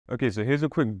Okay, so here's a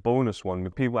quick bonus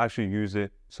one. People actually use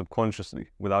it subconsciously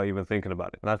without even thinking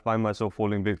about it. And I find myself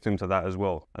falling victim to that as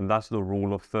well. And that's the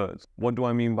rule of thirds. What do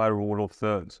I mean by rule of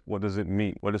thirds? What does it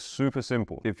mean? Well, it's super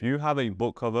simple. If you have a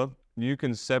book cover, you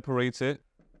can separate it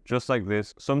just like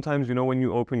this. Sometimes, you know, when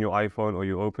you open your iPhone or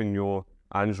you open your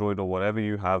Android or whatever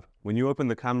you have, when you open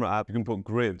the camera app, you can put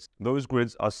grids. Those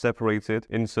grids are separated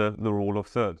into the rule of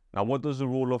thirds. Now, what does the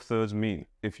rule of thirds mean?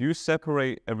 If you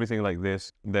separate everything like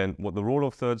this, then what the rule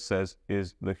of thirds says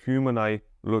is the human eye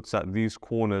looks at these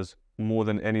corners more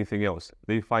than anything else.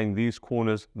 They find these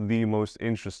corners the most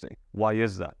interesting. Why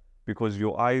is that? Because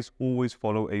your eyes always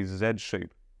follow a Z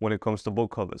shape when it comes to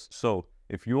book covers. So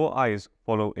if your eyes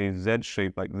follow a Z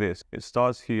shape like this, it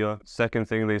starts here, second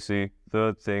thing they see,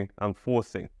 third thing, and fourth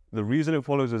thing. The reason it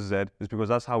follows a Z is because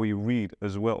that's how we read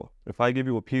as well. If I give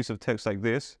you a piece of text like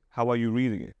this, how are you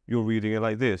reading it? You're reading it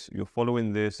like this. You're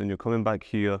following this and you're coming back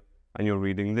here and you're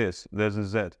reading this. There's a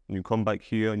Z. And you come back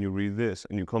here and you read this.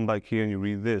 And you come back here and you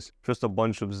read this. Just a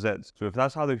bunch of Zs. So if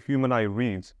that's how the human eye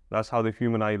reads, that's how the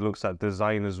human eye looks at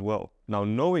design as well. Now,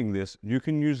 knowing this, you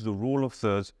can use the rule of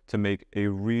thirds to make a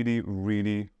really,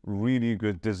 really, really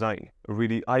good design. A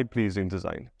really eye-pleasing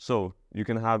design. So you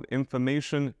can have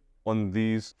information on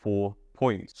these 4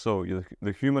 points. So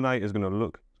the human eye is going to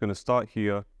look. It's going to start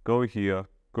here, go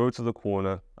to the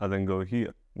corner, and then go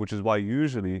here. Which is why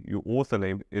usually your author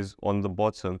name is on the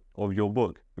bottom of your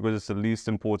book, because it's the least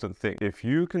important thing. If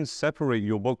you can separate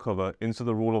your book cover into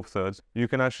the rule of thirds, you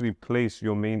can actually place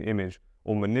your main image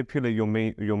or manipulate your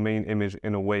main image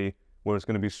in a way where it's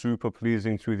going to be super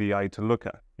pleasing to the eye to look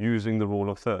at using the rule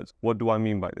of thirds. What do I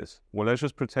mean by this? Well, let's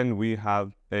just pretend we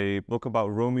have a book about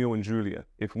Romeo and Juliet.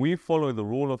 If we follow the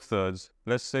rule of thirds,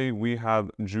 let's say we have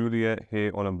Juliet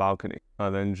here on a balcony,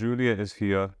 and then Juliet is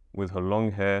here with her long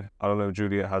hair. I don't know if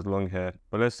Juliet has long hair,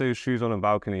 but let's say she's on a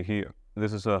balcony here.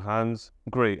 This is her hands.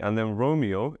 Great. And then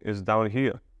Romeo is down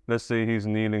here. Let's say he's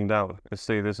kneeling down. Let's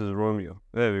say this is Romeo.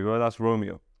 There we go. That's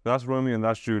Romeo. That's Romeo and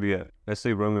that's Juliet. Let's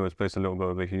say Romeo is placed a little bit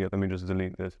over here. Let me just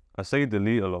delete this. I say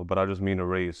delete a lot, but I just mean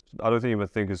erase. I don't even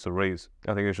think it's erase.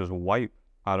 I think it's just wipe.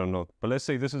 I don't know. But let's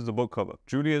say this is the book cover.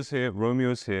 Juliet's here.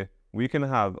 Romeo's here. We can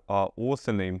have our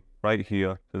author name right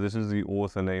here. So this is the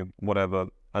author name, whatever.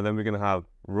 And then we're going to have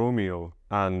Romeo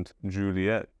and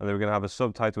Juliet. And then we're going to have a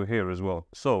subtitle here as well.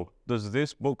 So does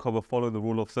this book cover follow the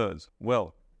rule of thirds?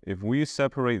 Well, if we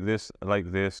separate this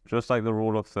like this, just like the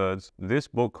rule of thirds, this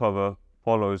book cover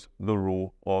follows the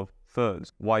rule of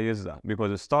thirds. Why is that?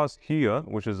 Because it starts here,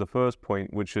 which is the first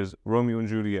point, which is Romeo and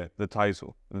Juliet, the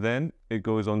title. Then it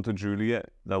goes on to Juliet.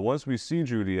 Now, once we see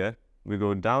Juliet, we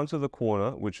go down to the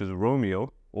corner, which is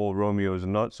Romeo, or Romeo's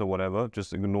nuts or whatever.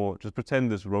 Just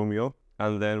pretend this Romeo.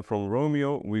 And then from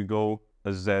Romeo, we go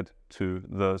a Z to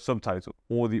the subtitle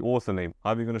or the author name.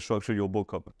 How are you going to structure your book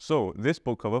cover? So this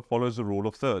book cover follows the rule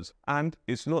of thirds. And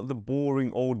it's not the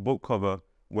boring old book cover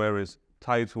where it's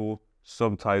title,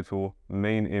 subtitle,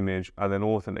 main image, and then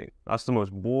author name. That's the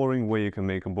most boring way you can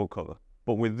make a book cover.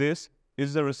 But with this,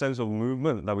 is there a sense of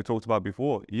movement that we talked about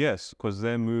before? Yes, because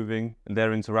they're moving and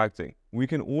they're interacting. We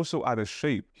can also add a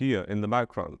shape here in the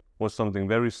background or something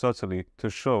very subtly to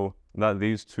show that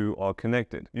these two are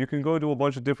connected. You can go do a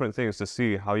bunch of different things to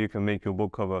see how you can make your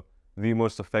book cover the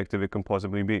most effective it can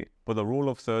possibly be. But the rule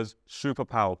of thirds, super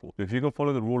powerful. If you can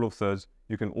follow the rule of thirds,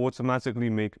 you can automatically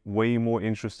make way more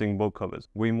interesting book covers,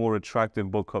 way more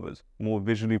attractive book covers, more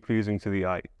visually pleasing to the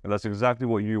eye. And that's exactly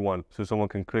what you want, so someone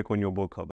can click on your book cover.